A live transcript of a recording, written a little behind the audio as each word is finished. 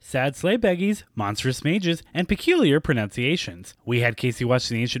sad sleigh beggies, monstrous mages, and peculiar pronunciations. We had Casey watch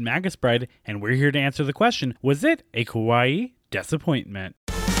The Ancient Magus Bride, and we're here to answer the question, was it a kawaii disappointment?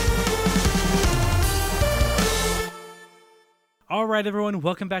 All right, everyone,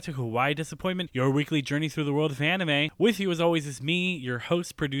 welcome back to Kawaii Disappointment, your weekly journey through the world of anime. With you, as always, is me, your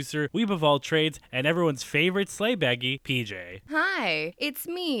host, producer, weeb of all trades, and everyone's favorite sleigh beggy, PJ. Hi, it's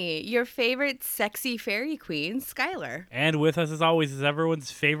me, your favorite sexy fairy queen, Skylar. And with us, as always, is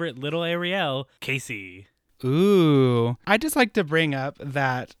everyone's favorite little Ariel, Casey. Ooh, I'd just like to bring up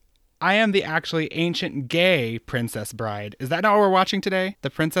that I am the actually ancient gay Princess Bride. Is that not what we're watching today? The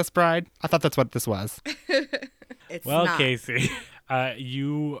Princess Bride? I thought that's what this was. It's Well, not. Casey,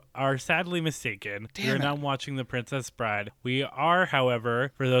 you are sadly mistaken. We're it. not watching The Princess Bride. We are,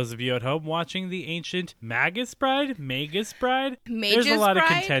 however, for those of you at home, watching The Ancient Magus Bride? Magus Bride? There's a Magus lot of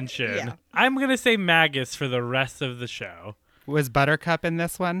Bride? contention. Yeah. I'm going to say Magus for the rest of the show. Was Buttercup in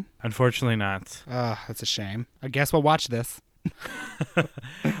this one? Unfortunately not. Oh, that's a shame. I guess we'll watch this.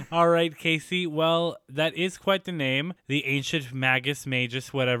 All right, Casey. Well, that is quite the name. The Ancient Magus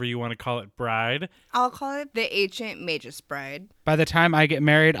Magus, whatever you want to call it, Bride. I'll call it the Ancient Magus Bride, By the time I get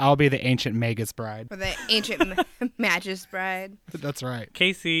married, I'll be the ancient Magus Bride. or the Ancient Magus Bride. That's right.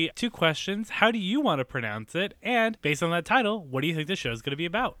 Casey, 2 questions. How do you want to pronounce it? And based on that title, what do you think the show is going to be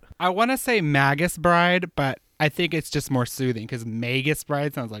about? I want to say Magus Bride, but I think it's just more soothing because Magus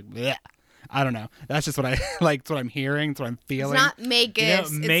Bride sounds like bleh. I don't know. That's just what I like. It's what I'm hearing. It's what I'm feeling. It's not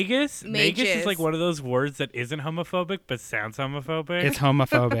Magus. You know, Magus is Magus. like one of those words that isn't homophobic but sounds homophobic. It's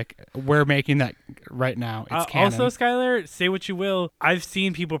homophobic. We're making that right now. It's canon. also, Skylar, say what you will. I've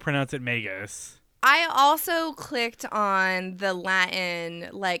seen people pronounce it Magus. I also clicked on the Latin,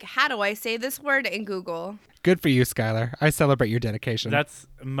 like, how do I say this word in Google? Good for you, Skylar. I celebrate your dedication. That's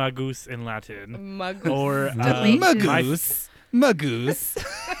magus in Latin. Magus. Or Magoose. Magoose.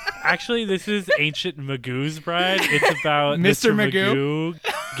 Actually, this is Ancient Magoo's Bride. It's about Mr. Mr. Magoo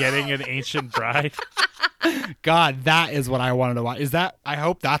Magoo getting an ancient bride. God, that is what I wanted to watch. Is that? I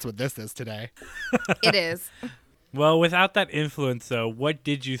hope that's what this is today. It is. Well, without that influence, though, what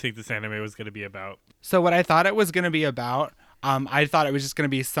did you think this anime was going to be about? So what I thought it was going to be about, I thought it was just going to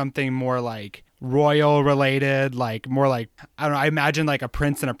be something more like royal related, like more like, I don't know, I imagine like a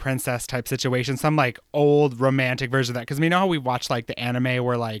prince and a princess type situation, some like old romantic version of that. Because we know how we watch like the anime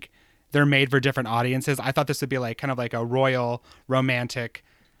where like they're made for different audiences. I thought this would be like kind of like a royal romantic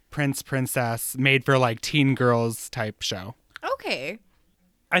prince princess made for like teen girls type show. Okay.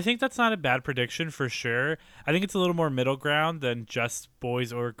 I think that's not a bad prediction for sure. I think it's a little more middle ground than just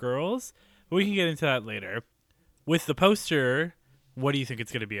boys or girls. But we can get into that later. With the poster, what do you think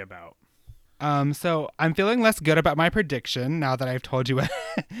it's going to be about? So I'm feeling less good about my prediction now that I've told you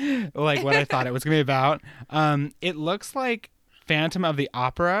like what I thought it was going to be about. It looks like Phantom of the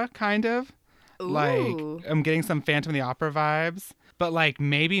Opera, kind of. Ooh. Like I'm getting some Phantom of the Opera vibes, but like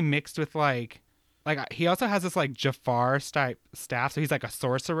maybe mixed with like he also has this like Jafar type staff, so he's like a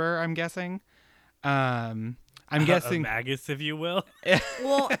sorcerer, I'm guessing. I'm guessing A magus, if you will.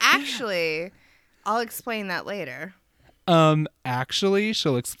 Well, actually, I'll explain that later. Actually,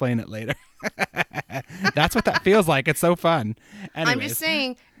 she'll explain it later. That's what that feels like. It's so fun. Anyways, I'm just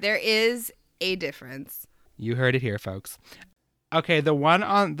saying there is a difference. You heard it here, folks. Okay, the one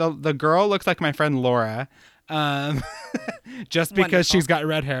on the girl looks like my friend Laura, just because Wonderful. she's got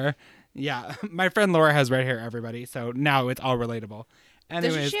red hair. Yeah, my friend Laura has red hair, everybody. So now it's all relatable.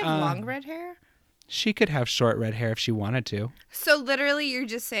 Anyways, Does she have long red hair? She could have short red hair if she wanted to. So literally, you're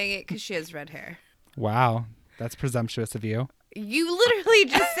just saying it because she has red hair. Wow, that's presumptuous of you. You literally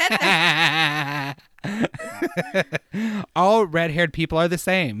just said that. All red-haired people are the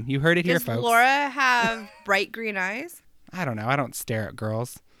same. You heard it here, Does folks. Laura have bright green eyes? I don't know. I don't stare at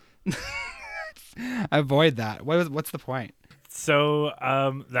girls. Avoid that. What's the point? So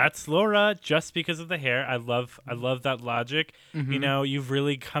that's Laura, just because of the hair. I love that logic. Mm-hmm. You know, you've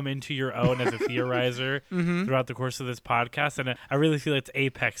really come into your own as a theorizer Mm-hmm. throughout the course of this podcast, and I really feel it's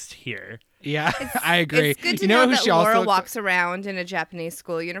apexed here. Yeah, I agree. It's good to you know who that she also Laura looks walks around in a Japanese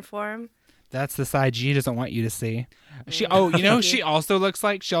school uniform. That's the side G doesn't want you to see. You know who she also looks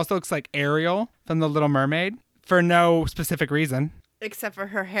like? She also looks like Ariel from The Little Mermaid for no specific reason. Except for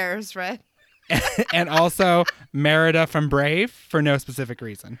her hair is red. And also Merida from Brave for no specific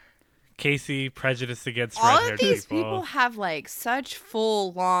reason. Casey, prejudice against All red-haired of these people have like such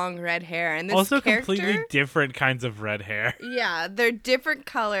full long red hair, and this also character, completely different kinds of red hair. yeah, they're different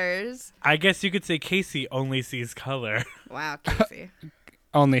colors. I guess you could say Casey only sees color. Wow, Casey.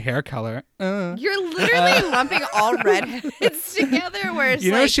 Only hair color. You're literally lumping all redheads together. Whereas,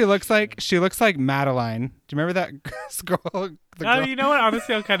 You know, she looks like Madeline. Do you remember that girl? You know what?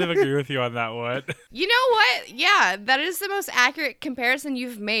 Honestly, I'll kind of agree with you on that one. You know what? Yeah, that is the most accurate comparison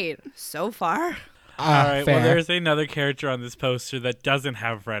you've made so far. All right. Fair. Well, there's another character on this poster that doesn't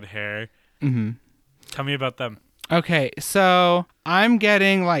have red hair. Mm-hmm. Tell me about them. Okay, so I'm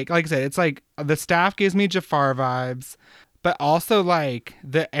getting like I said, it's like the staff gives me Jafar vibes, but also like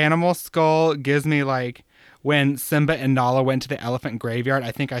the animal skull gives me like when Simba and Nala went to the elephant graveyard.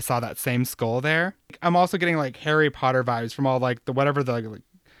 I think I saw that same skull there. I'm also getting like Harry Potter vibes from all like the whatever the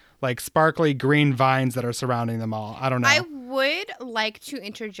like sparkly green vines that are surrounding them all. I don't know. I would like to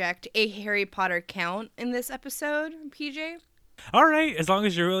interject a Harry Potter count in this episode, PJ. All right, as long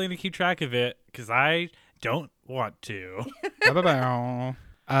as you're willing to keep track of it, because I don't want to.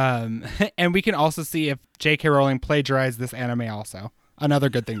 And we can also see if J.K. Rowling plagiarized this anime also. Another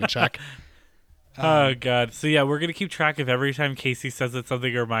good thing to check. Oh, God. So, yeah, we're going to keep track of every time Casey says that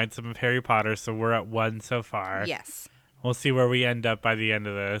something reminds him of Harry Potter, so we're at 1 so far. Yes. We'll see where we end up by the end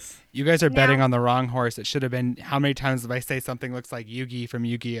of this. You guys are betting on the wrong horse. It should have been how many times if I say something looks like Yugi from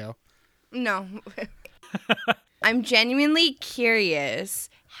Yu-Gi-Oh? No. I'm genuinely curious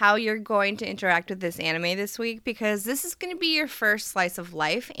how you're going to interact with this anime this week, because this is going to be your first slice of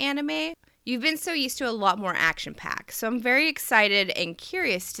life anime. You've been so used to a lot more action pack, so I'm very excited and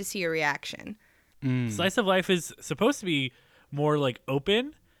curious to see your reaction. Slice of life is supposed to be more like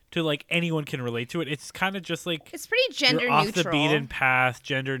open to like anyone can relate to it. It's kind of just like It's pretty gender you're off neutral. the beaten path,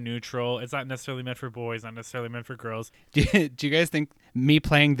 gender neutral. It's not necessarily meant for boys, not necessarily meant for girls. Do you guys think me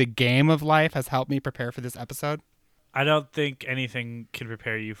playing the game of life has helped me prepare for this episode? I don't think anything can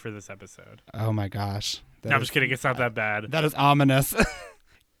prepare you for this episode. Oh my gosh. No, I'm just kidding. It's not that bad. That is ominous.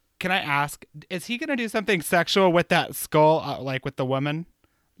 Can I ask, is he going to do something sexual with that skull, like with the woman?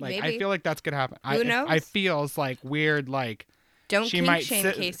 Like, Maybe. I feel like that's going to happen. Who knows? I feels like weird, like... Don't she kink might shame,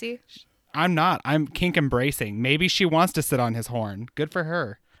 sit- Casey. I'm not. I'm kink embracing. Maybe she wants to sit on his horn. Good for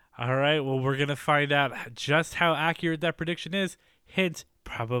her. All right. Well, we're going to find out just how accurate that prediction is. Hint,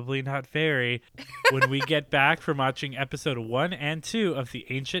 probably not very. When we get back from watching episode 1 and 2 of the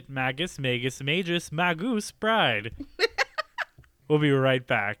Ancient Magus Magus Magus Magus Bride. We'll be right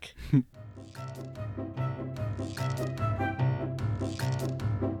back.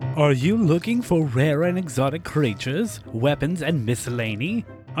 Are you looking for rare and exotic creatures, weapons, and miscellany?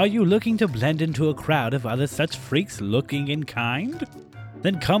 Are you looking to blend into a crowd of other such freaks looking in kind?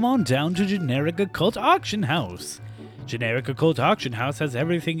 Then come on down to Generic Occult Auction House. Generic Occult Auction House has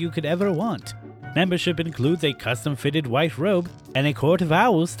everything you could ever want. Membership includes a custom-fitted white robe and a Court of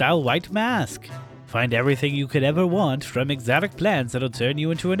Owls-style white mask. Find everything you could ever want, from exotic plants that'll turn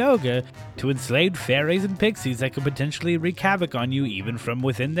you into an ogre, to enslaved fairies and pixies that could potentially wreak havoc on you even from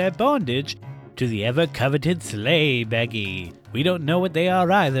within their bondage, to the ever-coveted sleigh beggy. We don't know what they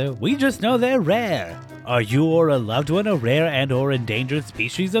are either, we just know they're rare. Are you or a loved one a rare and or endangered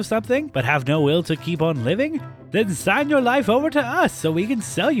species of something, but have no will to keep on living? Then sign your life over to us so we can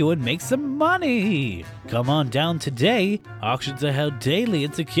sell you and make some money. Come on down today. Auctions are held daily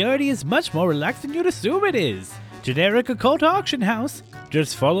and security is much more relaxed than you'd assume it is. Generic Occult Auction House.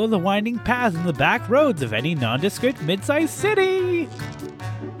 Just follow the winding paths in the back roads of any nondescript mid-sized city.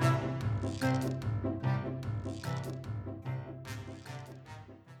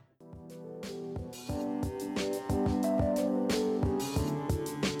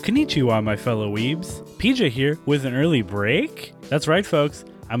 Konnichiwa, my fellow weebs. PJ here with an early break. That's right, folks.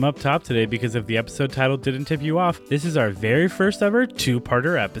 I'm up top today because if the episode title didn't tip you off, this is our very first ever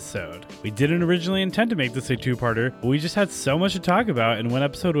two-parter episode. We didn't originally intend to make this a two-parter, but we just had so much to talk about, and one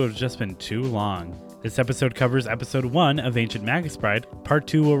episode would have just been too long. This episode covers episode 1 of Ancient Magus Bride. Part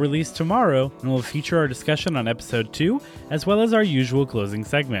 2 will release tomorrow and will feature our discussion on episode 2, as well as our usual closing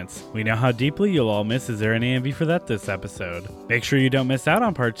segments. We know how deeply you'll all miss Is There an A&B for that this episode. Make sure you don't miss out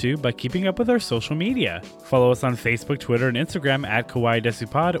on part 2 by keeping up with our social media. Follow us on Facebook, Twitter, and Instagram at Kawaii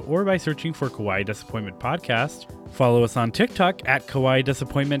Desupod, or by searching for Kawaii Disappointment Podcast. Follow us on TikTok at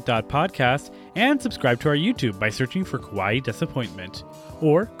kawaiidisappointment.podcast, and subscribe to our YouTube by searching for Kawaii Disappointment.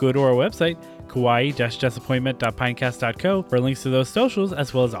 Or go to our website, kawaii-disappointment.pinecast.co, for links to those socials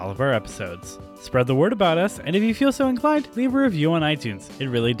as well as all of our episodes. Spread the word about us, and if you feel so inclined, leave a review on iTunes. It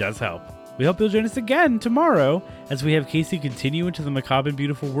really does help. We hope you'll join us again tomorrow as we have Casey continue into the macabre and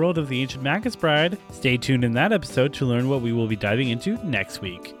beautiful world of the Ancient Magus Bride. Stay tuned in that episode to learn what we will be diving into next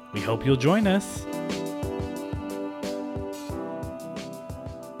week. We hope you'll join us.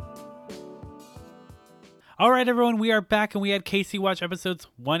 All right, everyone, we are back, and we had Casey watch episodes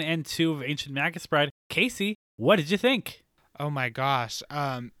 1 and 2 of Ancient Magus Bride. Casey, what did you think? Oh my gosh.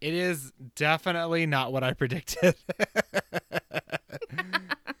 It is definitely not what I predicted.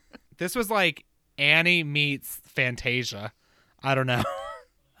 This was like Annie meets Fantasia. I don't know.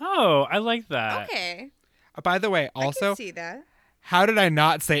 Oh, I like that. Okay. By the way, I also, can see that. how did I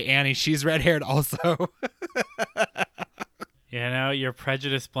not say Annie? She's red haired also. You know, your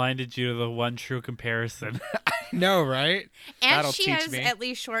prejudice blinded you to the one true comparison. No, right? And That'll she teach has me. at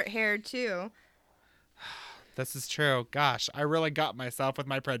least short hair too. This is true. Gosh, I really got myself with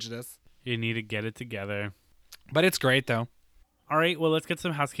my prejudice. You need to get it together. But it's great, though. All right, well, let's get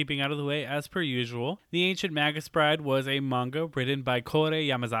some housekeeping out of the way as per usual. The Ancient Magus Bride was a manga written by Kore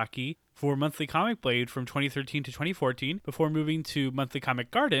Yamazaki for Monthly Comic Blade from 2013 to 2014 before moving to Monthly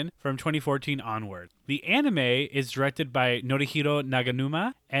Comic Garden from 2014 onward. The anime is directed by Norihiro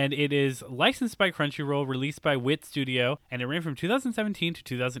Naganuma and it is licensed by Crunchyroll, released by Wit Studio, and it ran from 2017 to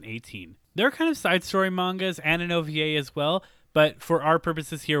 2018. There are kind of side story mangas and an OVA as well, but for our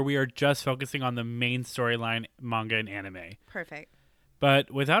purposes here, we are just focusing on the main storyline, manga and anime. Perfect.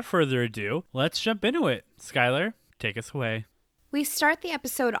 But without further ado, let's jump into it. Skylar, take us away. We start the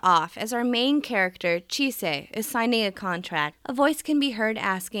episode off as our main character, Chise, is signing a contract. A voice can be heard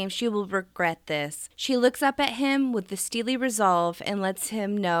asking if she will regret this. She looks up at him with the steely resolve and lets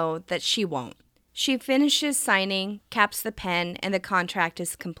him know that she won't. She finishes signing, caps the pen, and the contract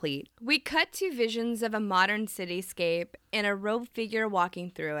is complete. We cut to visions of a modern cityscape and a robed figure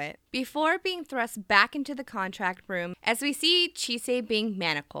walking through it, before being thrust back into the contract room as we see Chise being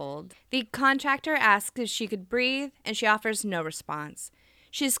manacled. The contractor asks if she could breathe, and she offers no response.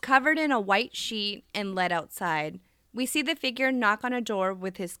 She's covered in a white sheet and led outside. We see the figure knock on a door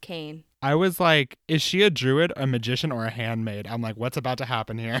with his cane. I was like, is she a druid, a magician, or a handmaid? I'm like, what's about to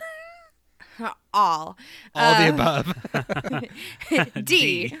happen here? All The above.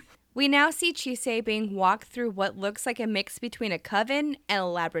 D. We now see Chise being walked through what looks like a mix between a coven and a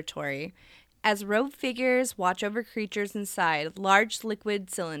laboratory, as robed figures watch over creatures inside large liquid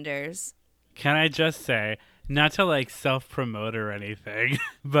cylinders. Can I just say, not to like self-promote or anything,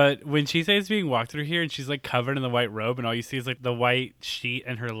 but when she says being walked through here and she's like covered in the white robe and all you see is like the white sheet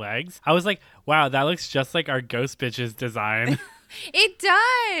and her legs, I was like, wow, that looks just like our Ghost Bitches design. It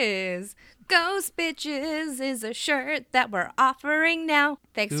does! Ghost Bitches is a shirt that we're offering now.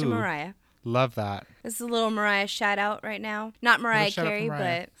 Thanks to Ooh. Mariah. Love that. This is a little Mariah shout out right now. Not Mariah shout out for Carey,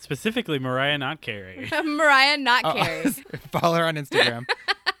 Mariah. Specifically, Mariah, not Carey. but Mariah not Oh, Carey. Follow her on Instagram.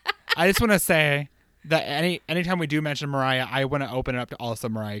 I just want to say that anytime we do mention Mariah, I want to open it up to also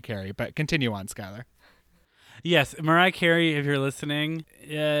Mariah Carey. But continue on, Skylar. Yes, Mariah Carey, if you're listening,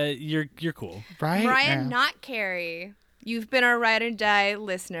 you're cool. Right? Mariah Yeah. not Carey. You've been our ride or die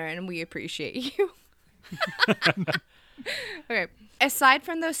listener, and we appreciate you. Okay. Aside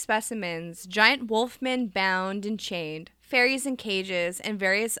from those specimens, giant wolfmen bound and chained, fairies in cages, and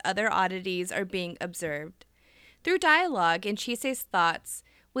various other oddities are being observed. Through dialogue and Chise's thoughts,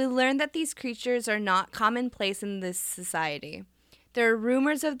 we learn that these creatures are not commonplace in this society. There are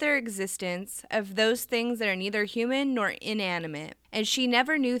rumors of their existence, of those things that are neither human nor inanimate, and she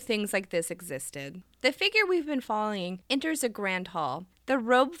never knew things like this existed. The figure we've been following enters a grand hall. The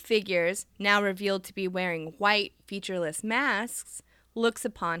robed figures, now revealed to be wearing white, featureless masks, looks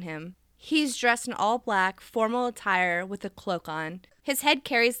upon him. He's dressed in all black, formal attire with a cloak on. His head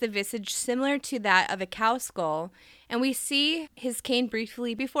carries the visage similar to that of a cow skull, and we see his cane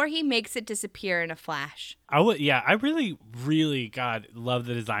briefly before he makes it disappear in a flash. I really, really, God, love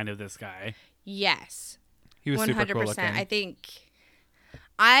the design of this guy. Yes. He was 100%. super cool looking. I think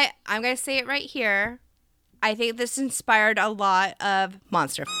I'm going to say it right here. I think this inspired a lot of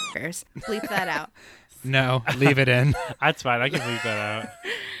monster fuckers. Bleep that out. No, leave it in. That's fine. I can leave that out.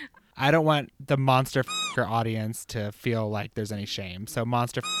 I don't want the monster fucker audience to feel like there's any shame. So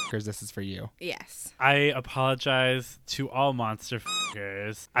monster fuckers, this is for you. Yes. I apologize to all monster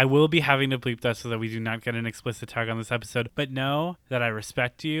fuckers. I will be having to bleep that so that we do not get an explicit tag on this episode. But know that I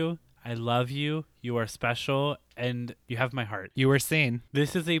respect you. I love you. You are special. And you have my heart. You were seen.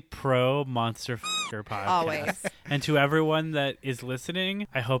 This is a pro monster fucker podcast. Always. And to everyone that is listening,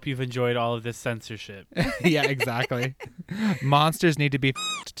 I hope you've enjoyed all of this censorship. Yeah, exactly. Monsters need to be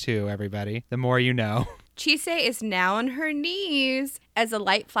f***ed too, everybody. The more you know. Chise is now on her knees as a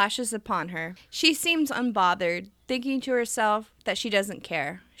light flashes upon her. She seems unbothered, thinking to herself that she doesn't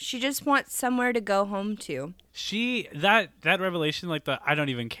care. She just wants somewhere to go home to. That revelation, like the I don't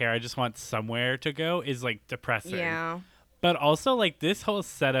even care, I just want somewhere to go, is like depressing. Yeah. But also like this whole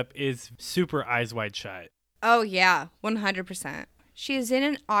setup is super eyes wide shut. Oh, yeah. 100%. She is in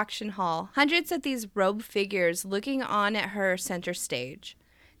an auction hall, hundreds of these robed figures looking on at her center stage.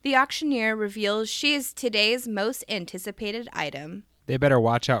 The auctioneer reveals she is today's most anticipated item. They better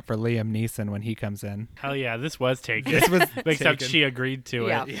watch out for Liam Neeson when he comes in. Hell yeah, this was taken. This was Except taken. she agreed to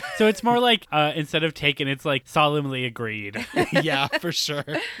Yeah. it. So it's more like instead of taken, it's like solemnly agreed. Yeah, for sure.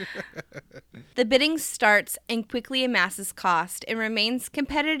 The bidding starts and quickly amasses cost and remains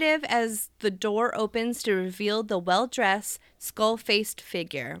competitive as the door opens to reveal the well-dressed, skull-faced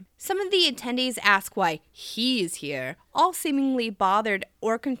figure. Some of the attendees ask why he is here, all seemingly bothered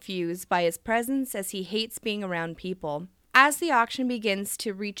or confused by his presence as he hates being around people. As the auction begins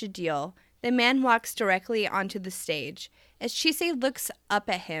to reach a deal, the man walks directly onto the stage. As Chise looks up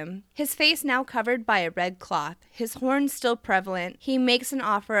at him, his face now covered by a red cloth, his horns still prevalent, he makes an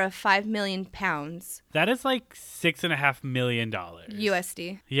offer of 5 million pounds That is like $6.5 million.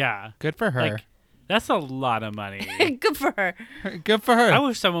 USD. Yeah. Good for her. Like, that's a lot of money. Good for her. Good for her. I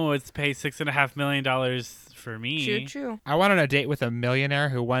wish someone would pay $6.5 million for me. True. I went on a date with a millionaire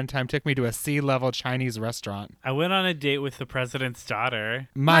who one time took me to a sea-level Chinese restaurant. I went on a date with the president's daughter.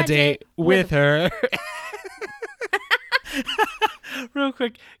 My date with her. Real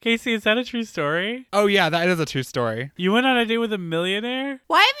quick, Casey, is that a true story? Oh, yeah, that is a true story. You went on a date with a millionaire?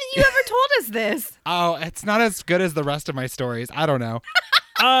 Why haven't you ever told us this? Oh, it's not as good as the rest of my stories. I don't know.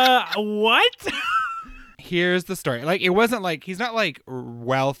 What? Here's the story. Like, it wasn't like, he's not like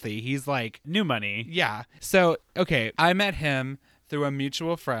wealthy. He's like, New money. yeah. So, okay, I met him through a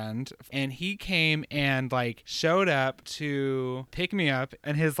mutual friend, and he came and like showed up to pick me up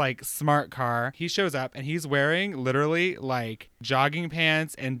in his like smart car. He shows up and he's wearing literally like jogging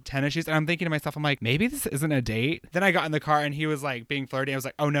pants and tennis shoes, and I'm thinking to myself, I'm like, maybe this isn't a date. Then I got in the car and he was like being flirty. I was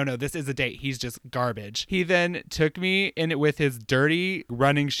like, oh no, this is a date. He's just garbage. He then took me in with his dirty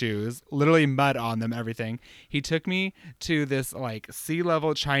running shoes, literally mud on them, everything. He took me to this like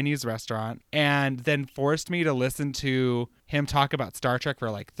sea-level Chinese restaurant and then forced me to listen to him talk about Star Trek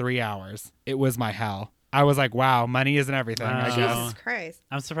for like 3 hours. It was my hell. I was like, wow, money isn't everything, I Wow. guess. Jesus Christ.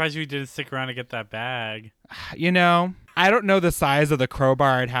 I'm surprised you didn't stick around to get that bag. You know, I don't know the size of the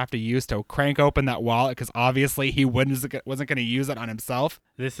crowbar I'd have to use to crank open that wallet because obviously he wasn't going to use it on himself.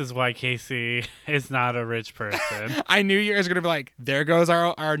 This is why Casey is not a rich person. I knew you guys were going to be like, there goes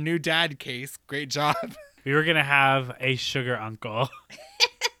our new dad case. Great job. We were going to have a sugar uncle.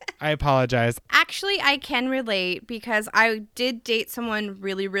 I apologize. Actually, I can relate because I did date someone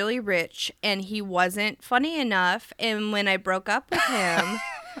really, really rich and he wasn't funny enough. And when I broke up with him,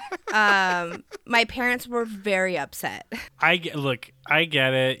 my parents were very upset. I get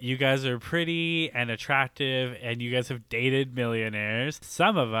it. You guys are pretty and attractive and you guys have dated millionaires.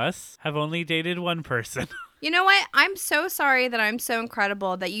 Some of us have only dated one person. You know what? I'm so sorry that I'm so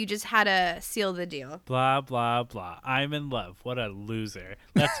incredible that you just had to seal the deal. Blah, blah, blah. I'm in love. What a loser.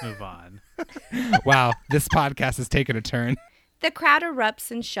 Let's move on. Wow, this podcast has taken a turn. The crowd erupts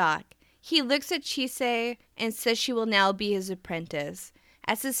in shock. He looks at Chise and says she will now be his apprentice,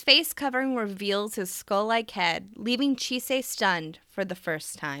 as his face covering reveals his skull-like head, leaving Chise stunned for the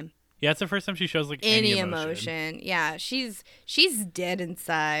first time. Yeah, it's the first time she shows like Any any emotion. Yeah, she's dead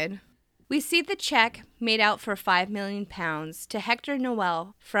inside. We see the check made out for 5 million pounds to Hector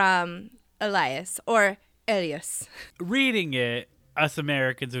Noel from Elias, or Elias. Reading it, us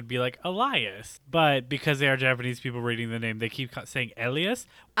Americans would be like Elias. But because they are Japanese people reading the name, they keep saying Elias.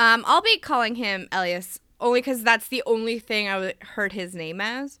 I'll be calling him Elias only because that's the only thing I heard his name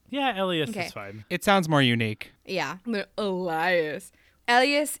as. Yeah, Elias Okay. is fine. It sounds more unique. Yeah, Elias.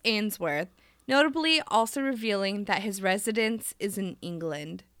 Elias Ainsworth, notably also revealing that his residence is in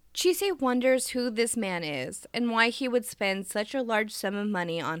England. Chise wonders who this man is and why he would spend such a large sum of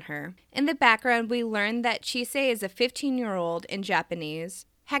money on her. In the background, we learn that Chise is a 15-year-old in Japanese.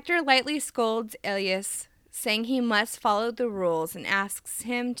 Hector lightly scolds Elias, saying he must follow the rules and asks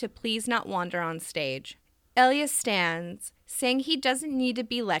him to please not wander on stage. Elias stands, saying he doesn't need to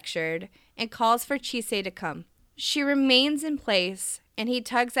be lectured, and calls for Chise to come. She remains in place, and he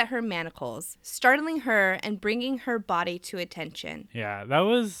tugs at her manacles, startling her and bringing her body to attention. Yeah, that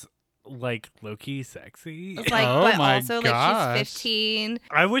was like low-key sexy. It's like, Oh but my also like gosh. she's 15.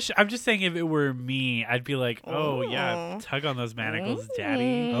 I'm just saying if it were me, I'd be like, oh yeah, Oh. tug on those manacles,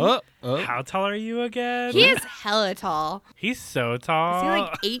 daddy. Oh. How tall are you again? He is hella tall. He's so tall. Is he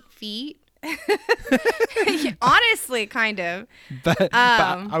like 8 feet? Honestly, kind of. But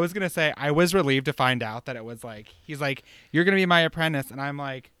I was going to say, I was relieved to find out that it was like, he's like, you're going to be my apprentice. And I'm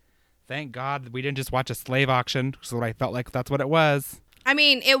like, thank God we didn't just watch a slave auction. So what I felt like that's what it was. I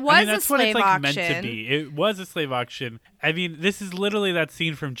mean, it was that's a slave what it's like auction. meant to be. It was a slave auction. I mean, this is literally that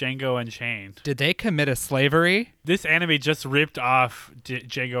scene from Django Unchained. Did they commit a slavery? This anime just ripped off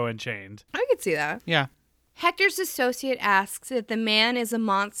Django Unchained. I could see that. Yeah. Hector's associate asks if the man is a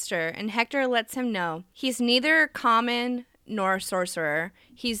monster, and Hector lets him know he's neither common nor a sorcerer.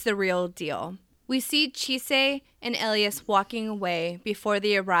 He's the real deal. We see Chise and Elias walking away before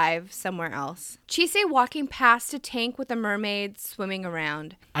they arrive somewhere else. Chise walking past a tank with a mermaid swimming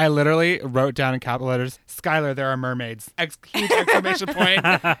around. I literally wrote down in capital letters, Skylar, there are mermaids. Huge exclamation point.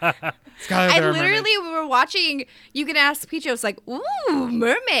 Skylar, there are mermaids. We were watching, you can ask Peach, I was like, ooh,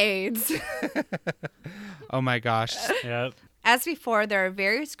 mermaids. Oh my gosh. Yep. As before, there are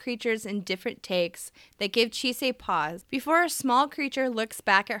various creatures in different takes that give Chise pause before a small creature looks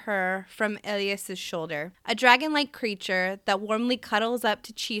back at her from Elias's shoulder. A dragon-like creature that warmly cuddles up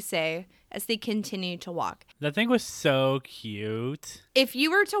to Chise as they continue to walk. That thing was so cute. If you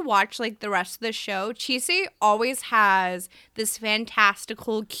were to watch like the rest of the show, Chise always has this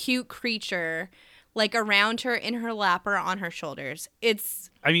fantastical, cute creature like around her, in her lap, or on her shoulders.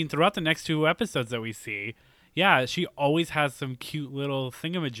 I mean, throughout the next 2 episodes that we see, yeah, she always has some cute little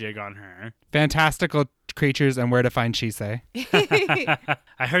thingamajig on her. Fantastical creatures and where to find Chise.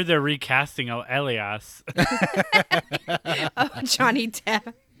 I heard they're recasting Elias. Oh, Johnny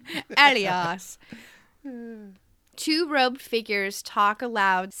Depp. Elias. 2 robed figures talk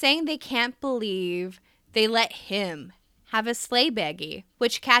aloud, saying they can't believe they let him have a sleigh beggy,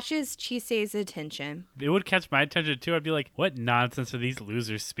 which catches Chise's attention. It would catch my attention too. I'd be like, what nonsense are these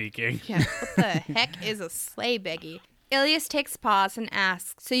losers speaking? Yeah, what the heck is a sleigh beggy? Elias takes pause and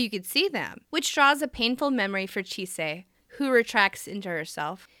asks so you could see them, which draws a painful memory for Chise, who retracts into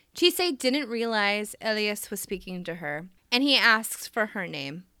herself. Chise didn't realize Elias was speaking to her, and he asks for her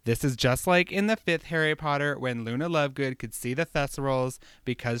name. This is just like in the 5th Harry Potter when Luna Lovegood could see the Thesserals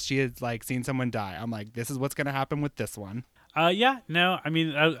because she had like seen someone die. I'm like, this is what's going to happen with this one. Yeah, no, I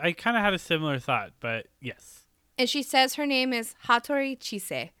mean, I kind of had a similar thought, but yes. And she says her name is Hattori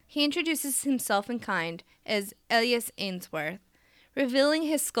Chise. He introduces himself in kind as Elias Ainsworth, revealing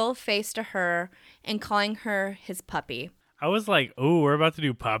his skull face to her and calling her his puppy. I was like, oh, we're about to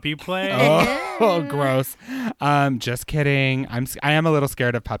do puppy play? Oh, gross. Just kidding. I am a little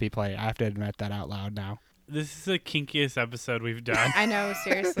scared of puppy play. I have to admit that out loud now. This is the kinkiest episode we've done. I know,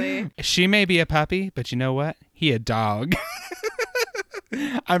 seriously. She may be a puppy, but you know what? He a dog.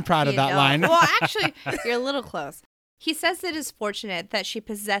 I'm proud of that line. Well, actually, you're a little close. He says it is fortunate that she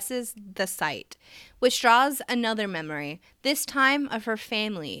possesses the sight, which draws another memory, this time of her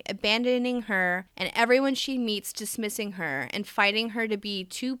family abandoning her and everyone she meets dismissing her and fighting her to be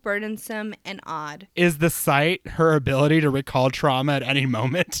too burdensome and odd. Is the sight her ability to recall trauma at any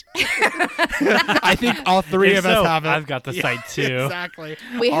moment? I think all 3 of us have it. I've got the sight too. Exactly.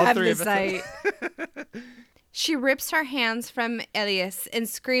 We all have 3 the of us sight. She rips her hands from Elias and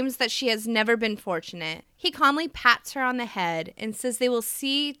screams that she has never been fortunate. He calmly pats her on the head and says they will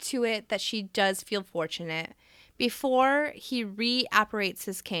see to it that she does feel fortunate before he reapparates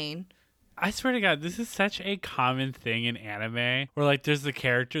his cane. I swear to God, this is such a common thing in anime where like there's the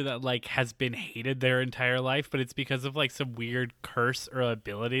character that like has been hated their entire life, but it's because of like some weird curse or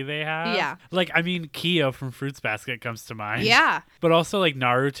ability they have. Yeah. Like, I mean, Kyo from Fruits Basket comes to mind. Yeah. But also like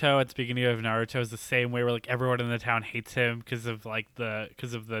Naruto at the beginning of Naruto is the same way where like everyone in the town hates him because of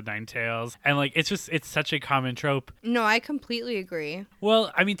the Nine Tails. And like it's such a common trope. No, I completely agree.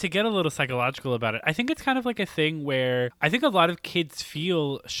 Well, I mean, to get a little psychological about it, I think it's kind of like a thing where I think a lot of kids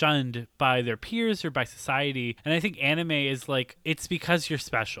feel shunned by their peers or by society. And I think anime is like, it's because you're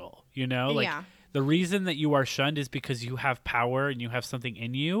special, you know? Like, yeah. The reason that you are shunned is because you have power and you have something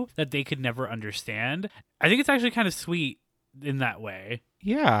in you that they could never understand. I think it's actually kind of sweet in that way.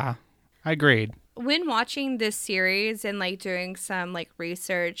 Yeah, I agreed. When watching this series and like doing some like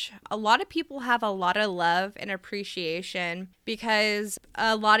research, a lot of people have a lot of love and appreciation because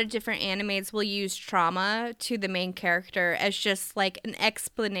a lot of different animes will use trauma to the main character as just like an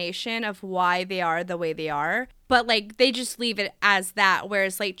explanation of why they are the way they are. But like they just leave it as that,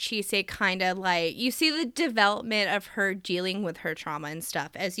 whereas like Chise kind of like you see the development of her dealing with her trauma and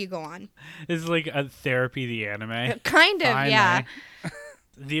stuff as you go on. It's like a therapy, the anime. Kind of, Finally. yeah.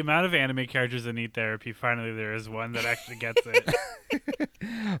 The amount of anime characters that need therapy, finally there is one that actually gets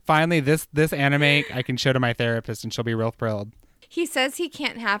it. Finally, this anime I can show to my therapist and she'll be real thrilled. He says he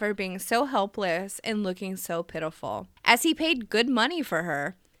can't have her being so helpless and looking so pitiful, as he paid good money for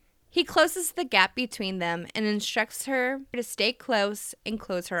her. He closes the gap between them and instructs her to stay close and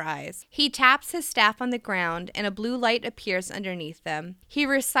close her eyes. He taps his staff on the ground and a blue light appears underneath them. He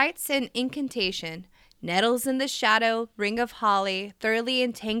recites an incantation. Nettles in the shadow, ring of holly, thoroughly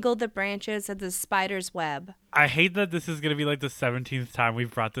entangle the branches of the spider's web. I hate that this is going to be like the 17th time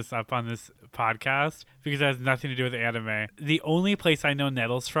we've brought this up on this podcast because it has nothing to do with anime. The only place I know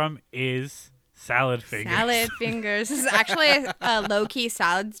nettles from is Salad fingers. Salad fingers. This is actually a low-key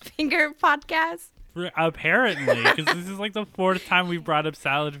salad finger podcast. Apparently, because this is like the 4th time we've brought up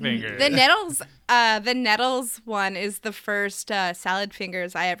salad fingers. The Nettles one is the first salad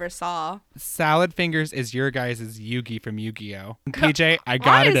fingers I ever saw. Salad fingers is your guys' Yugi from Yu-Gi-Oh. PJ, I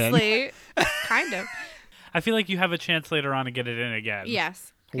got it in. Honestly, kind of. I feel like you have a chance later on to get it in again.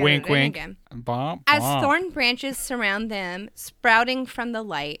 Yes. Wink, Get it in wink. again. Bump, As bump. thorn branches surround them, sprouting from the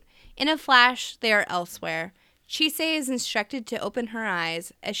light, in a flash they are elsewhere. Chise is instructed to open her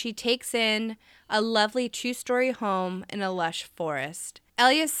eyes as she takes in a lovely 2-story home in a lush forest.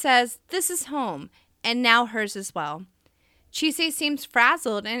 Elias says this is home, and now hers as well. Chise seems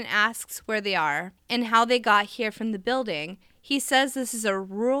frazzled and asks where they are and how they got here from the building. He says this is a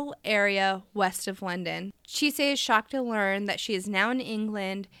rural area west of London. Chise is shocked to learn that she is now in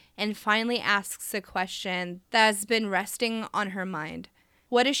England and finally asks a question that has been resting on her mind.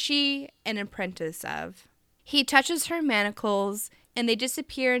 What is she an apprentice of? He touches her manacles and they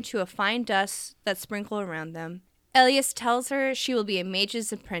disappear into a fine dust that sprinkle around them. Elias tells her she will be a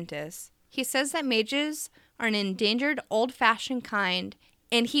mage's apprentice. He says that mages are an endangered old-fashioned kind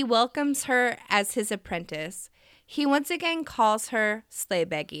and he welcomes her as his apprentice. He once again calls her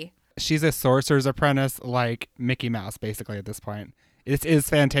Sleighbeggy. She's a sorcerer's apprentice like Mickey Mouse, basically, at this point. This is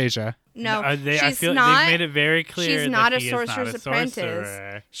Fantasia. No, I she's feel not. they've made it very clear She's not that a he is sorcerer's not a apprentice.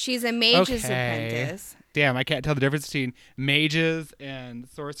 sorcerer. She's a mage's Okay. apprentice. Damn, I can't tell the difference between mages and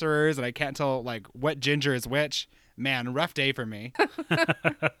sorcerers, and I can't tell, like, what ginger is which. Man, rough day for me.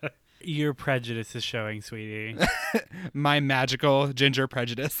 Your prejudice is showing, sweetie. My magical ginger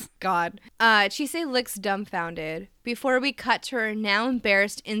prejudice. God. Chise looks dumbfounded before we cut to her now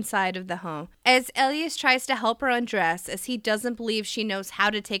embarrassed inside of the home as Elias tries to help her undress as he doesn't believe she knows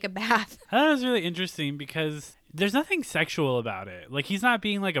how to take a bath. That was really interesting because there's nothing sexual about it. Like, he's not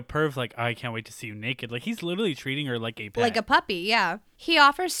being like a perv, like, I can't wait to see you naked. Like, he's literally treating her like a pet. Like a puppy, yeah. He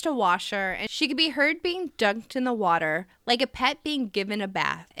offers to wash her, and she could be heard being dunked in the water, like a pet being given a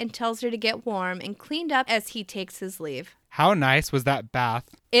bath, and tells her to get warm and cleaned up as he takes his leave. How nice was that bath?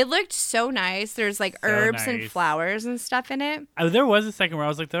 It looked so nice. There's like So herbs and nice. flowers and stuff in it. There was a second where I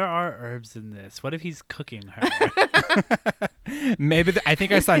was like, there are herbs in this. What if he's cooking her? Maybe I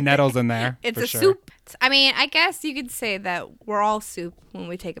think I saw nettles in there. It's for a sure. soup. I mean, I guess you could say that we're all soup when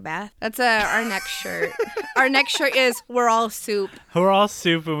we take a bath. That's our next shirt. Our next shirt is we're all soup. We're all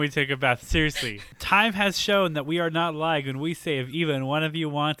soup when we take a bath. Seriously. Time has shown that we are not lying when we say if even one of you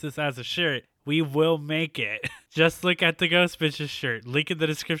wants this as a shirt, we will make it. Just look at the Ghost Bitches shirt. Link in the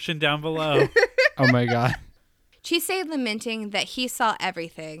description down below. Oh my god. Chise lamenting that he saw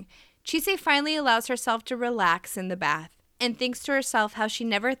everything. Chise finally allows herself to relax in the bath and thinks to herself how she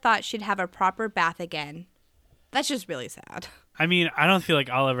never thought she'd have a proper bath again. That's just really sad. I mean, I don't feel like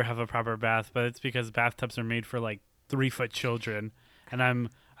I'll ever have a proper bath, but it's because bathtubs are made for like 3-foot children, and I'm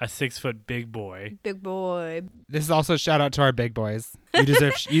a 6-foot big boy. Big boy. This is also a shout out to our big boys. You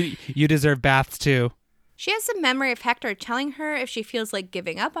deserve you deserve baths too. She has a memory of Hector telling her if she feels like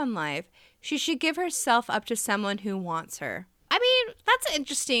giving up on life, she should give herself up to someone who wants her. I mean, that's an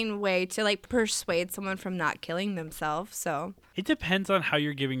interesting way to like persuade someone from not killing themselves. So It depends on how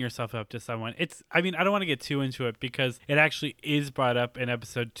you're giving yourself up to someone. I mean, I don't want to get too into it because it actually is brought up in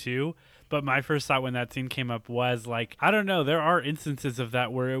episode 2. But my first thought when that scene came up was like, I don't know, there are instances of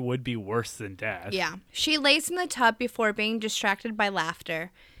that where it would be worse than death. yeah, she lays in the tub before being distracted by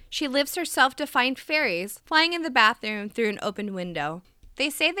laughter. She lifts herself to find fairies flying in the bathroom through an open window. They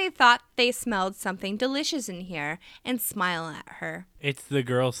say they thought they smelled something delicious in here and smile at her. It's the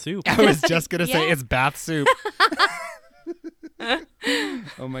girl soup. I was just gonna say Yeah. it's bath soup.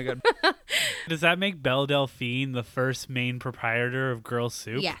 Oh my god. Does that make Belle Delphine the first main proprietor of girl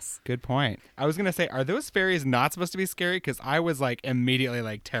soup? Yes. Good point. I was gonna say, are those fairies not supposed to be scary? Because I was like immediately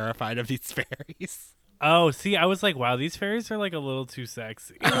like terrified of these fairies. Oh, see, I was like, wow, these fairies are like a little too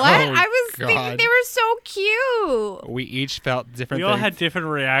sexy. What? Oh, I was thinking God. they were so cute. We each felt different We all things. had different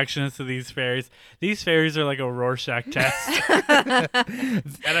reactions to these fairies. These fairies are like a Rorschach test. And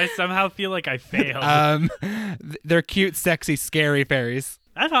I somehow feel like I failed. They're cute, sexy, scary fairies.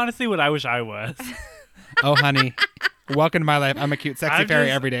 That's honestly what I wish I was. Oh, honey. Welcome to my life. I'm a cute, sexy I'm fairy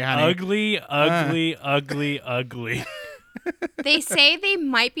just every day, honey. Ugly. They say they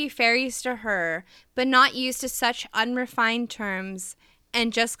might be fairies to her, but not used to such unrefined terms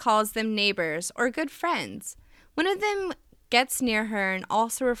and just calls them neighbors or good friends. One of them gets near her and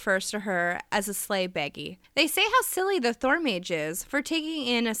also refers to her as a Sleighbeggy. They say how silly the Thorn Mage is for taking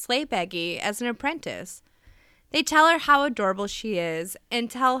in a Sleighbeggy as an apprentice. They tell her how adorable she is and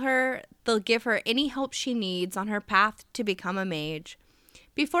tell her they'll give her any help she needs on her path to become a mage.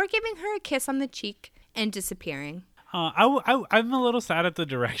 before giving her a kiss on the cheek and disappearing. I'm a little sad at the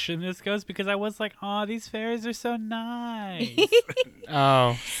direction this goes because I was like, oh, these fairies are so nice.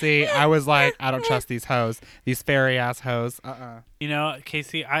 Oh, see, I was like, I don't trust these hoes. These fairy ass hoes. You know,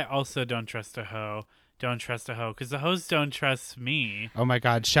 Casey, I also don't trust a hoe. Don't trust a hoe because the hoes don't trust me. Oh my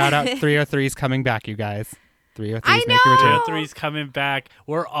God. Shout out 303's coming back, you guys. 303's I make a know! return. 303's coming back.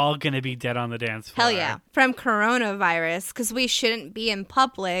 We're all going to be dead on the dance floor. Hell yeah. From coronavirus, because we shouldn't be in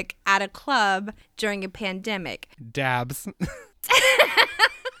public at a club during a pandemic. Dabs.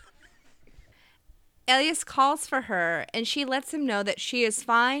 Elias calls for her, and she lets him know that she is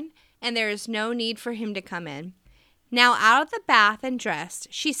fine and there is no need for him to come in. Now out of the bath and dressed,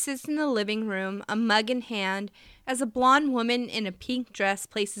 she sits in the living room, a mug in hand, as a blonde woman in a pink dress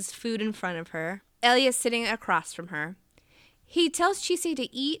places food in front of her. Elias sitting across from her. He tells Chise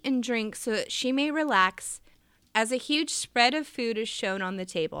to eat and drink so that she may relax, as a huge spread of food is shown on the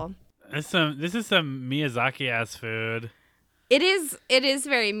table. This is some Miyazaki-ass food. It is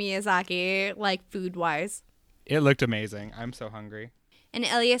very Miyazaki, like food-wise. It looked amazing. I'm so hungry. And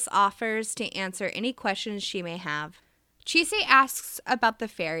Elias offers to answer any questions she may have. Chise asks about the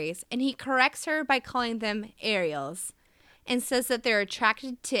fairies, and he corrects her by calling them Ariels, and says that they're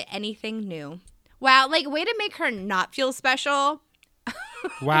attracted to anything new. Wow, like, way to make her not feel special.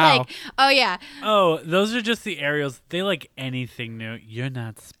 Wow. Like, oh yeah. Oh, those are just the Ariels. They like anything new. You're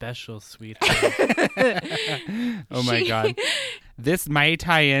not special, sweetheart. Oh my God. This might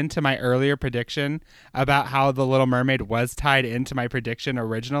tie into my earlier prediction about how The Little Mermaid was tied into my prediction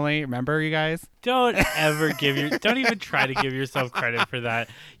originally. Remember, you guys? Don't even try to give yourself credit for that.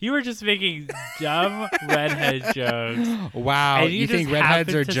 You were just making dumb redhead jokes. Wow. And You think just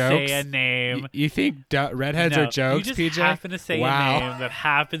redheads happened are to jokes? Say a name. You think redheads No, are jokes, you just PJ? happen to say Wow. a name that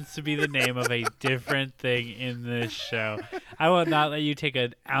happens to be the name of a different thing in this show. I will not let you take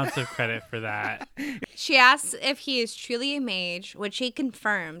an ounce of credit for that. She asks if he is truly a mage, which he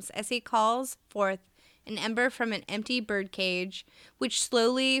confirms as he calls forth an ember from an empty bird cage, which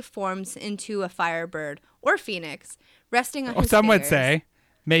slowly forms into a firebird or phoenix, resting on his Some would fingers. say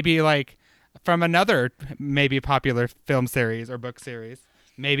maybe like from another maybe popular film series or book series.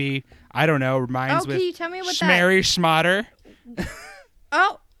 Maybe, I don't know, reminds Oh, with can you tell me what Schmary Schmatter.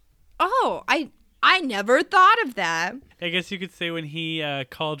 I never thought of that. I guess you could say when he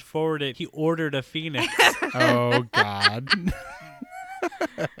called forward he ordered a phoenix. Oh, God.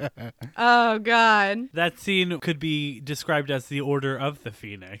 Oh, God. That scene could be described as the Order of the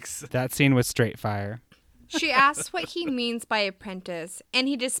Phoenix. That scene was straight fire. She asks what he means by apprentice, and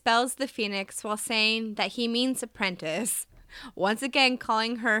he dispels the phoenix while saying that he means apprentice, once again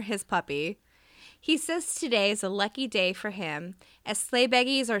calling her his puppy. He says today is a lucky day for him, as sleigh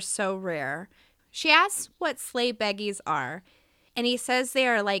beggies are so rare. She asks what sleigh beggies are, and he says they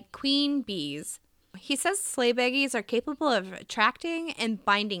are like queen bees. He says sleigh beggies are capable of attracting and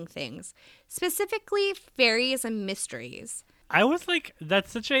binding things, specifically fairies and mysteries. I was like, that's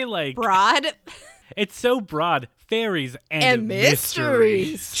such a like... Broad. It's so broad. Fairies and, And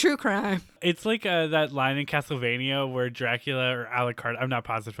mysteries. mysteries. True crime. It's like that line in Castlevania where Dracula or Alucard, I'm not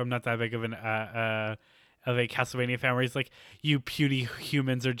positive, I'm not that big of a Castlevania fan, where he's like, you puny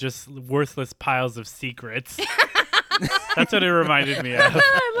humans are just worthless piles of secrets. That's what it reminded me of.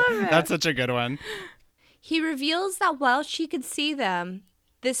 I love it. That's such a good one. He reveals that while she could see them,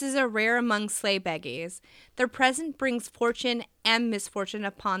 this is a rare among sleigh beggies. Their presence brings fortune and misfortune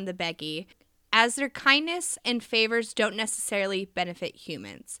upon the beggie, as their kindness and favors don't necessarily benefit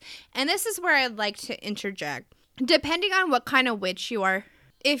humans. And this is where I'd like to interject. Depending on what kind of witch you are,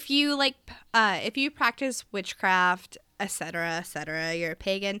 if you practice witchcraft, etc., you're a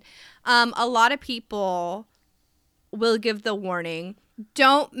pagan, a lot of people will give the warning,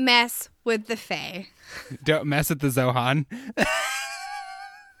 don't mess with the fae. Don't mess with the Zohan.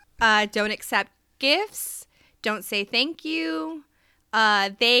 Don't accept gifts. Don't say thank you.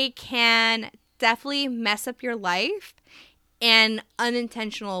 They can definitely mess up your life in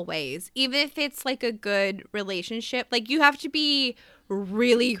unintentional ways. Even if it's like a good relationship, like you have to be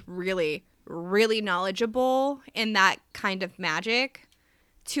really, really, really knowledgeable in that kind of magic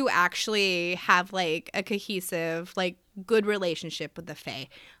to actually have like a cohesive, like good relationship with the fae.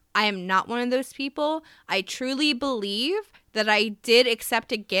 I am not one of those people. I truly believe that I did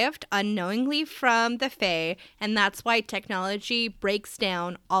accept a gift unknowingly from the fae, and that's why technology breaks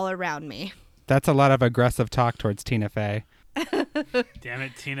down all around me. That's a lot of aggressive talk towards Tina Fey. Damn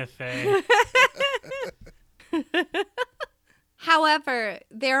it, Tina Fey. However,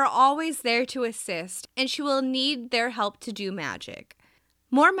 they are always there to assist, and she will need their help to do magic.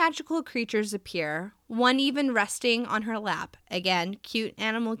 More magical creatures appear, one even resting on her lap. Again, cute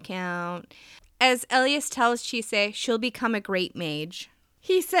animal count. As Elias tells Chise she'll become a great mage.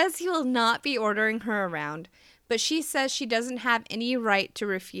 He says he will not be ordering her around, but she says she doesn't have any right to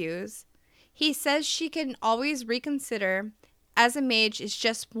refuse. He says she can always reconsider, as a mage is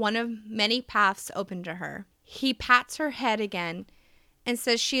just one of many paths open to her. He pats her head again and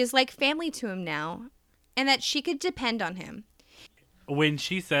says she is like family to him now, and that she could depend on him. When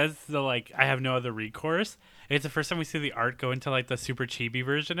she says I have no other recourse, it's the first time we see the art go into like the super chibi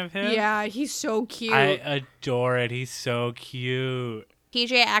version of him. Yeah, he's so cute. I adore it. He's so cute.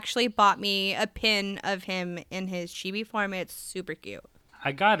 PJ actually bought me a pin of him in his chibi form. It's super cute.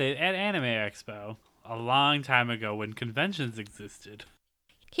 I got it at Anime Expo a long time ago when conventions existed.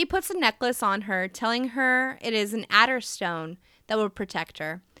 He puts a necklace on her, telling her it is an adder stone that will protect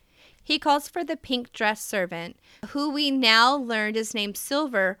her. He calls for the pink dress servant, who we now learned is named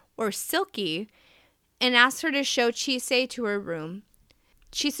Silver or Silky, and asks her to show Chise to her room.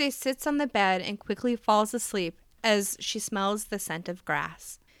 Chise sits on the bed and quickly falls asleep as she smells the scent of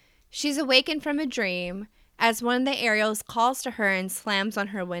grass. She's awakened from a dream as one of the Ariels calls to her and slams on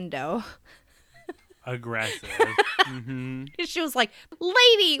her window. Aggressive. She was like,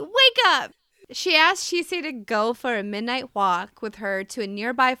 "Lady, wake up!" She asked Chise to go for a midnight walk with her to a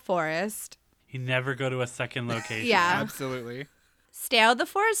nearby forest. You never go to a second location. Yeah. Absolutely. Stay out of the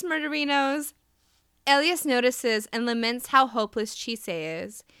forest, murderinos. Elias notices and laments how hopeless Chise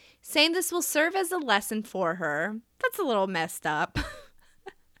is, saying this will serve as a lesson for her. That's a little messed up.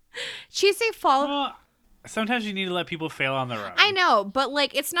 Chise follows... Well, sometimes you need to let people fail on their own. I know, but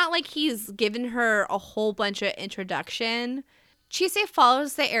it's not like he's given her a whole bunch of introduction. Chise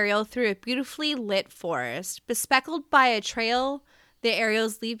follows the Ariel through a beautifully lit forest, bespeckled by a trail the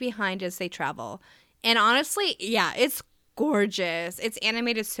Ariels leave behind as they travel. And honestly, yeah, it's gorgeous. It's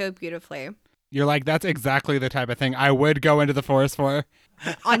animated so beautifully. You're like, that's exactly the type of thing I would go into the forest for.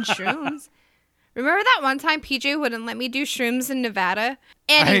 On shrooms. Remember that one time PJ wouldn't let me do shrooms in Nevada?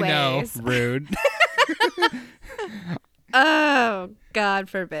 Anyways. I know. Rude. Oh, God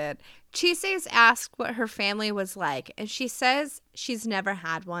forbid. Chise's asked what her family was like, and she says she's never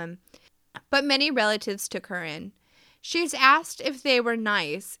had one. But many relatives took her in. She's asked if they were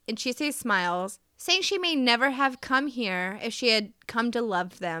nice, and Chise smiles, saying she may never have come here if she had come to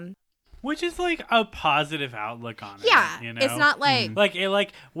love them. Which is like a positive outlook on it. Yeah, you know? it's not like...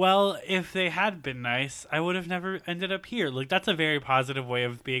 Well, if they had been nice, I would have never ended up here. Like, that's a very positive way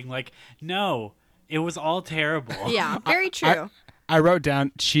of being like, no, it was all terrible. Yeah, very true. I wrote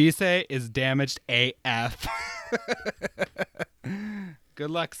down, Chise is damaged AF.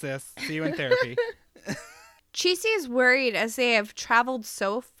 Good luck, sis. See you in therapy. Chise is worried as they have traveled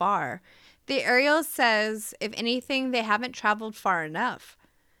so far. The Ariel says, if anything, they haven't traveled far enough.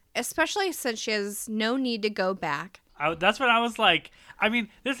 Especially since she has no need to go back. That's what I was like. I mean,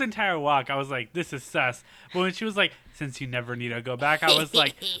 this entire walk, I was like, this is sus. But when she was like, since you never need to go back, I was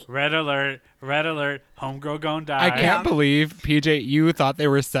like, red alert, homegirl gonna die. I can't believe, PJ, you thought they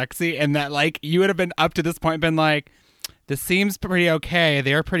were sexy and that, you would have been up to this point been like, this seems pretty okay.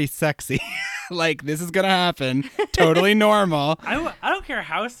 They're pretty sexy. This is going to happen. Totally normal. I don't care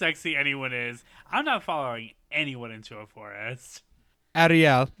how sexy anyone is. I'm not following anyone into a forest.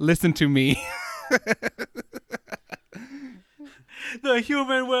 Ariel, listen to me. The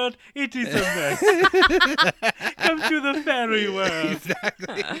human world, it is a mess. Come to the fairy world.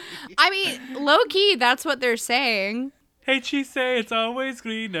 Exactly. I mean, low-key, that's what they're saying. Hey, she say it's always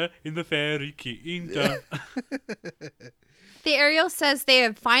greener in the fairy kingdom. The Ariel says they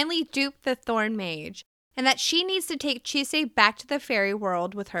have finally duped the Thorn Mage, and that she needs to take Chise back to the fairy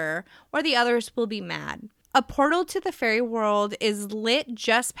world with her, or the others will be mad. A portal to the fairy world is lit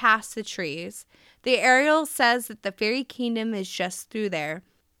just past the trees. The Ariel says that the fairy kingdom is just through there,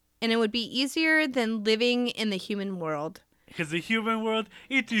 and it would be easier than living in the human world. Because the human world,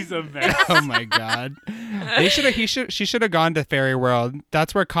 it is a mess. Oh my God. She should have gone to fairy world.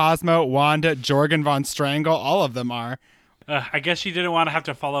 That's where Cosmo, Wanda, Jorgen von Strangle, all of them are. I guess she didn't want to have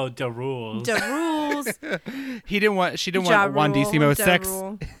to follow the rules. The rules. She didn't want Wandissimo sex.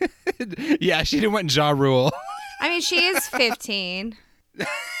 Yeah, she didn't want Ja Rule. I mean, she is 15.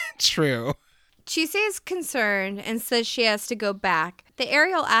 True. Chise is concerned and says she has to go back. The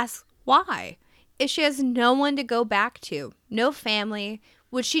Ariel asks why. If she has no one to go back to, no family,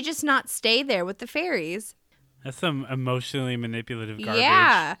 would she just not stay there with the fairies? That's some emotionally manipulative garbage.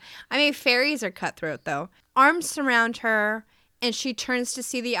 Yeah. I mean, fairies are cutthroat, though. Arms surround her, and she turns to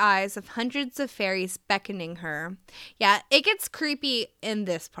see the eyes of hundreds of fairies beckoning her. Yeah, it gets creepy in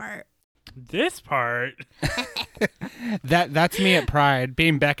this part. This part. That's me at Pride,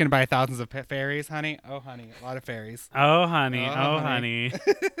 being beckoned by thousands of fairies, honey. Oh, honey, a lot of fairies. Oh, honey. Oh, Oh, honey.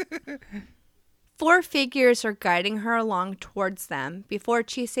 honey. 4 figures are guiding her along towards them before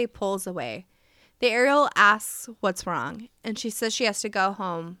Chise pulls away. The Ariel asks what's wrong, and she says she has to go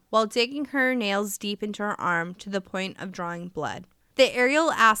home while digging her nails deep into her arm to the point of drawing blood. The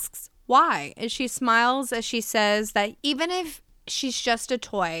Ariel asks why, and she smiles as she says that even if she's just a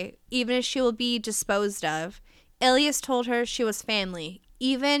toy, even if she will be disposed of, Elias told her she was family,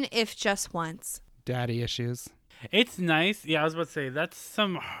 even if just once. Daddy issues. It's nice. Yeah, I was about to say, that's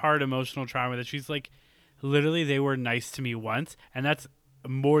some hard emotional trauma that she's like, literally, they were nice to me once, and that's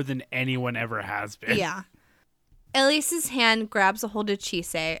more than anyone ever has been. Yeah. Elias's hand grabs a hold of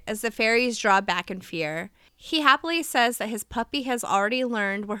Chise as the fairies draw back in fear. He happily says that his puppy has already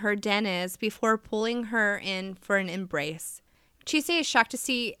learned where her den is before pulling her in for an embrace. Chise is shocked to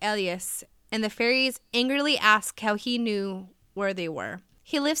see Elias, and the fairies angrily ask how he knew where they were.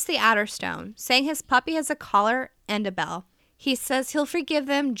 He lifts the Adder Stone, saying his puppy has a collar and a bell. He says he'll forgive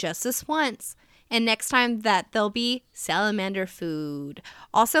them just this once, and next time that there'll be salamander food.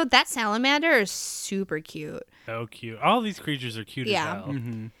 Also, that salamander is super cute. So cute. All these creatures are cute Yeah. as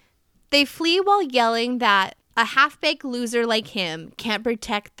hell. They flee while yelling that a half-baked loser like him can't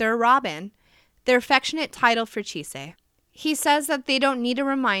protect their Robin, their affectionate title for Chise. He says that they don't need to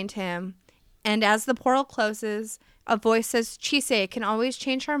remind him, and as the portal closes, a voice says Chise can always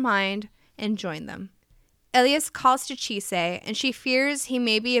change her mind and join them. Elias calls to Chise, and she fears he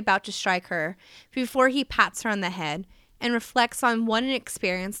may be about to strike her before he pats her on the head and reflects on what an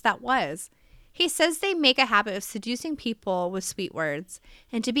experience that was. He says they make a habit of seducing people with sweet words,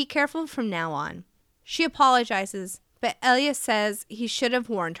 and to be careful from now on. She apologizes, but Elias says he should have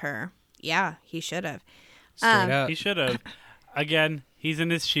warned her. Yeah, he should have. Straight up. He should have. Again, he's in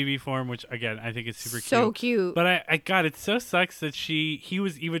his chibi form, which, again, I think is super So cute. cute. But God, it so sucks that he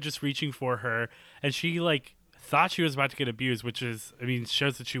was even just reaching for her, and she, like, thought she was about to get abused, which is, I mean,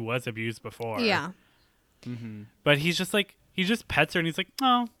 shows that she was abused before. Yeah. But he's just like, he just pets her, and he's like,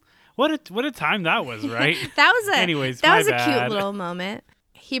 oh, what a time that was, right? That was Anyways, that my was a bad. cute little moment.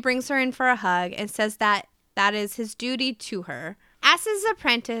 He brings her in for a hug and says that is his duty to her. As his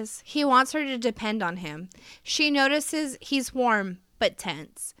apprentice, he wants her to depend on him. She notices he's warm but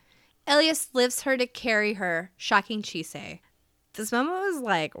tense. Elias lifts her to carry her, shocking Chise. This moment was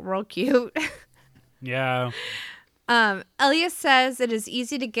like real cute. Yeah. Elias says it is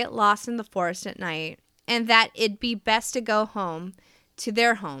easy to get lost in the forest at night and that it'd be best to go home to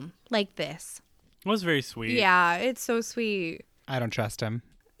their home like this. It was very sweet. Yeah, it's so sweet. I don't trust him.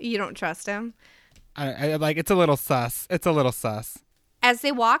 You don't trust him? I like, it's a little sus. It's a little sus. As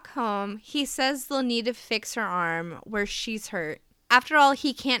they walk home, he says they'll need to fix her arm where she's hurt. After all,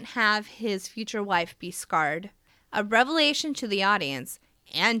 he can't have his future wife be scarred. A revelation to the audience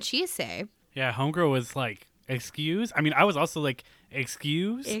and Chise. Yeah, Homegirl was like, excuse? I mean, I was also like,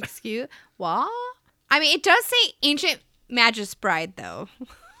 excuse? Excuse? What? I mean, it does say ancient Magus bride, though.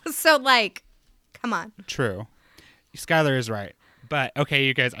 So, like, come on. True. Skylar is right. But, okay,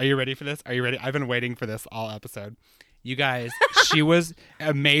 you guys, are you ready for this? Are you ready? I've been waiting for this all episode. You guys, she was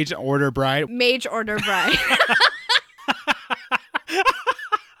a mage order bride. Mage order bride.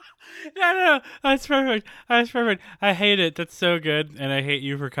 No, that's perfect. That's perfect. I hate it. That's so good. And I hate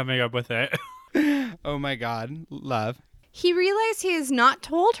you for coming up with it. Oh, my God. Love. He realized he has not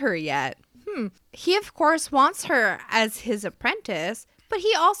told her yet. He, of course, wants her as his apprentice, but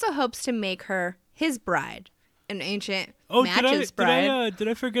he also hopes to make her his bride. An ancient Oh, Magus bride. did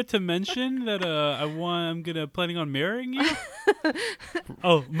I forget to mention that I'm planning on marrying you?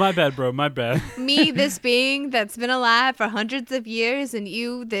 Oh, my bad, bro. My bad. Me, this being that's been alive for hundreds of years, and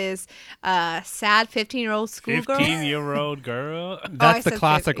you, this sad 15-year-old schoolgirl. 15-year-old girl. Oh, I That's the said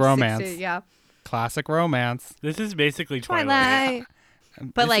classic 16, romance. yeah. Classic romance. This is basically Twilight. Twilight.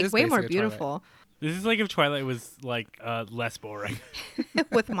 But, This like, is way more basically Twilight. beautiful This is like if Twilight was like less boring.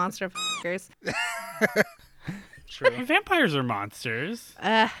 with monster f***ers. True. Vampires are monsters.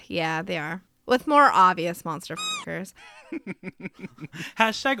 Yeah, they are. With more obvious monster f***ers.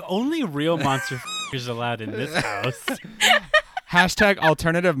 Hashtag only real monster f***ers allowed in this house. Hashtag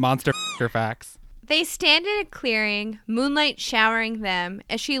alternative monster facts. They stand in a clearing, moonlight showering them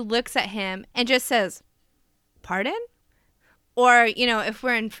as she looks at him and just says, "Pardon?" Or, you know, if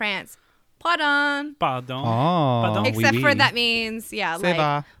we're in France, "Pardon." Pardon. Oh, Pardon. Except oui, for oui. that means, yeah, C'est like,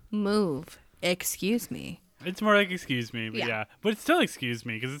 va. move. Excuse me. It's more like excuse me, but Yeah. yeah. But it's still excuse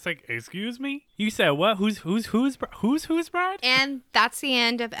me because it's like excuse me. You said what? Who's bride? And that's the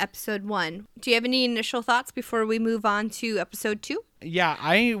end of episode 1. Do you have any initial thoughts before we move on to episode 2? Yeah,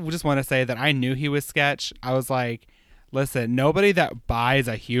 I just want to say that I knew he was sketch. I was like, listen, nobody that buys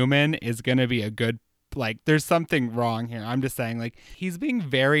a human is going to be a good, like, there's something wrong here. I'm just saying, like, he's being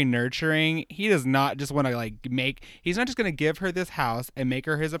very nurturing. He does not just want to, like, he's not just going to give her this house and make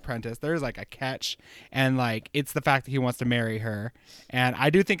her his apprentice. There's, like, a catch. And, like, it's the fact that he wants to marry her. And I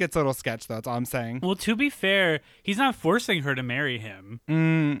do think it's a little sketch, though. That's all I'm saying. Well, to be fair, he's not forcing her to marry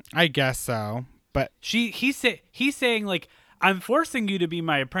him. I guess so. But He's saying like, I'm forcing you to be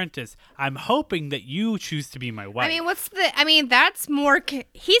my apprentice. I'm hoping that you choose to be my wife. That's more,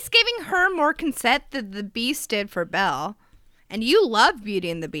 he's giving her more consent than the Beast did for Belle. And you love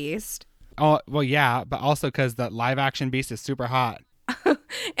Beauty and the Beast. oh, well, yeah, but also because the live action Beast is super hot.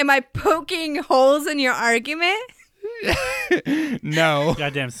 Am I poking holes in your argument? No.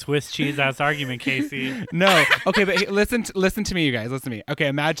 Goddamn Swiss cheese ass argument, Casey. No. Okay, but listen to me, you guys. Listen to me. Okay,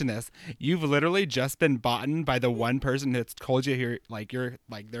 imagine this. You've literally just been bought by the one person that's told you you're like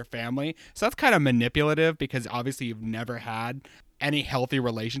their family. So that's kind of manipulative because obviously you've never had any healthy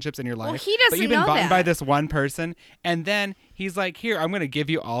relationships in your life. Well, he But doesn't you've been know bought that. by this one person, and then he's like, "Here, I'm going to give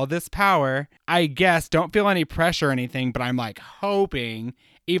you all this power. I guess don't feel any pressure or anything, but I'm like hoping,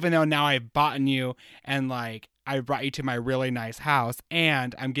 even though now I've bought you and like I brought you to my really nice house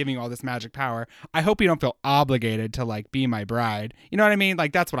and I'm giving you all this magic power. I hope you don't feel obligated to like be my bride." You know what I mean?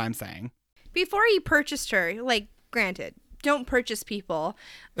 Like that's what I'm saying. Before you purchased her, like, granted, don't purchase people.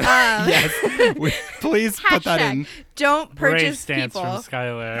 Yes. Please put that in. Don't Brave purchase stance people. from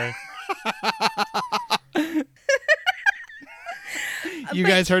Skylar. You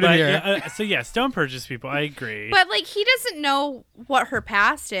guys heard it But, here. so yes, don't purchase people. I agree. But, like, he doesn't know what her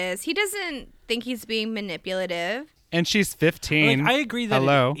past is. He doesn't think he's being manipulative. And she's 15. Like, I agree that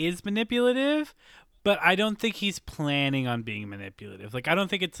Hello. it is manipulative, but I don't think he's planning on being manipulative. Like, I don't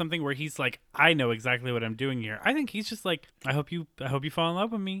think it's something where he's like, I know exactly what I'm doing here. I think he's just like, I hope you fall in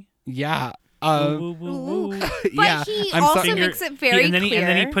love with me. Yeah. Woo, woo, woo, woo. But Yeah. he I'm also so- makes it very and then clear. and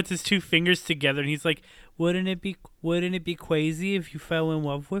then he puts his two fingers together and he's like, wouldn't it be crazy if you fell in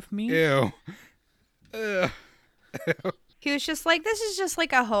love with me? Ew. He was just like, this is just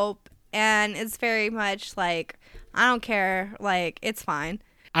like a hope. And it's very much like, I don't care. Like, it's fine.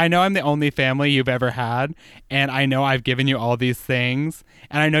 I know I'm the only family you've ever had, and I know I've given you all these things,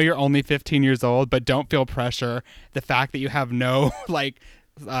 and I know you're only 15 years old, but don't feel pressure. The fact that you have no like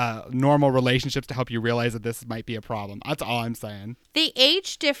normal relationships to help you realize that this might be a problem. That's all I'm saying. The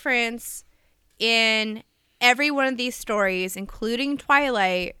age difference in every one of these stories, including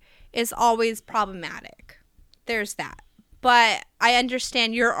Twilight, is always problematic. There's that. But I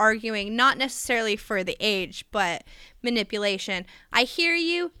understand you're arguing not necessarily for the age, but manipulation. I hear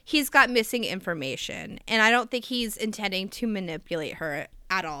you. He's got missing information, and I don't think he's intending to manipulate her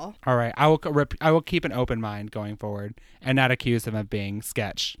at all. All right, I will keep an open mind going forward and not accuse him of being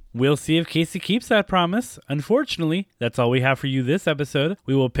sketch. We'll see if Casey keeps that promise. Unfortunately, that's all we have for you this episode.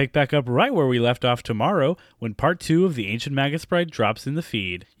 We will pick back up right where we left off tomorrow when part 2 of The Ancient Magus Bride drops in the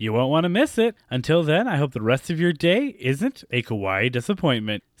feed. You won't want to miss it. Until then, I hope the rest of your day isn't a kawaii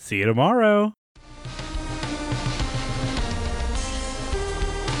disappointment. See you tomorrow.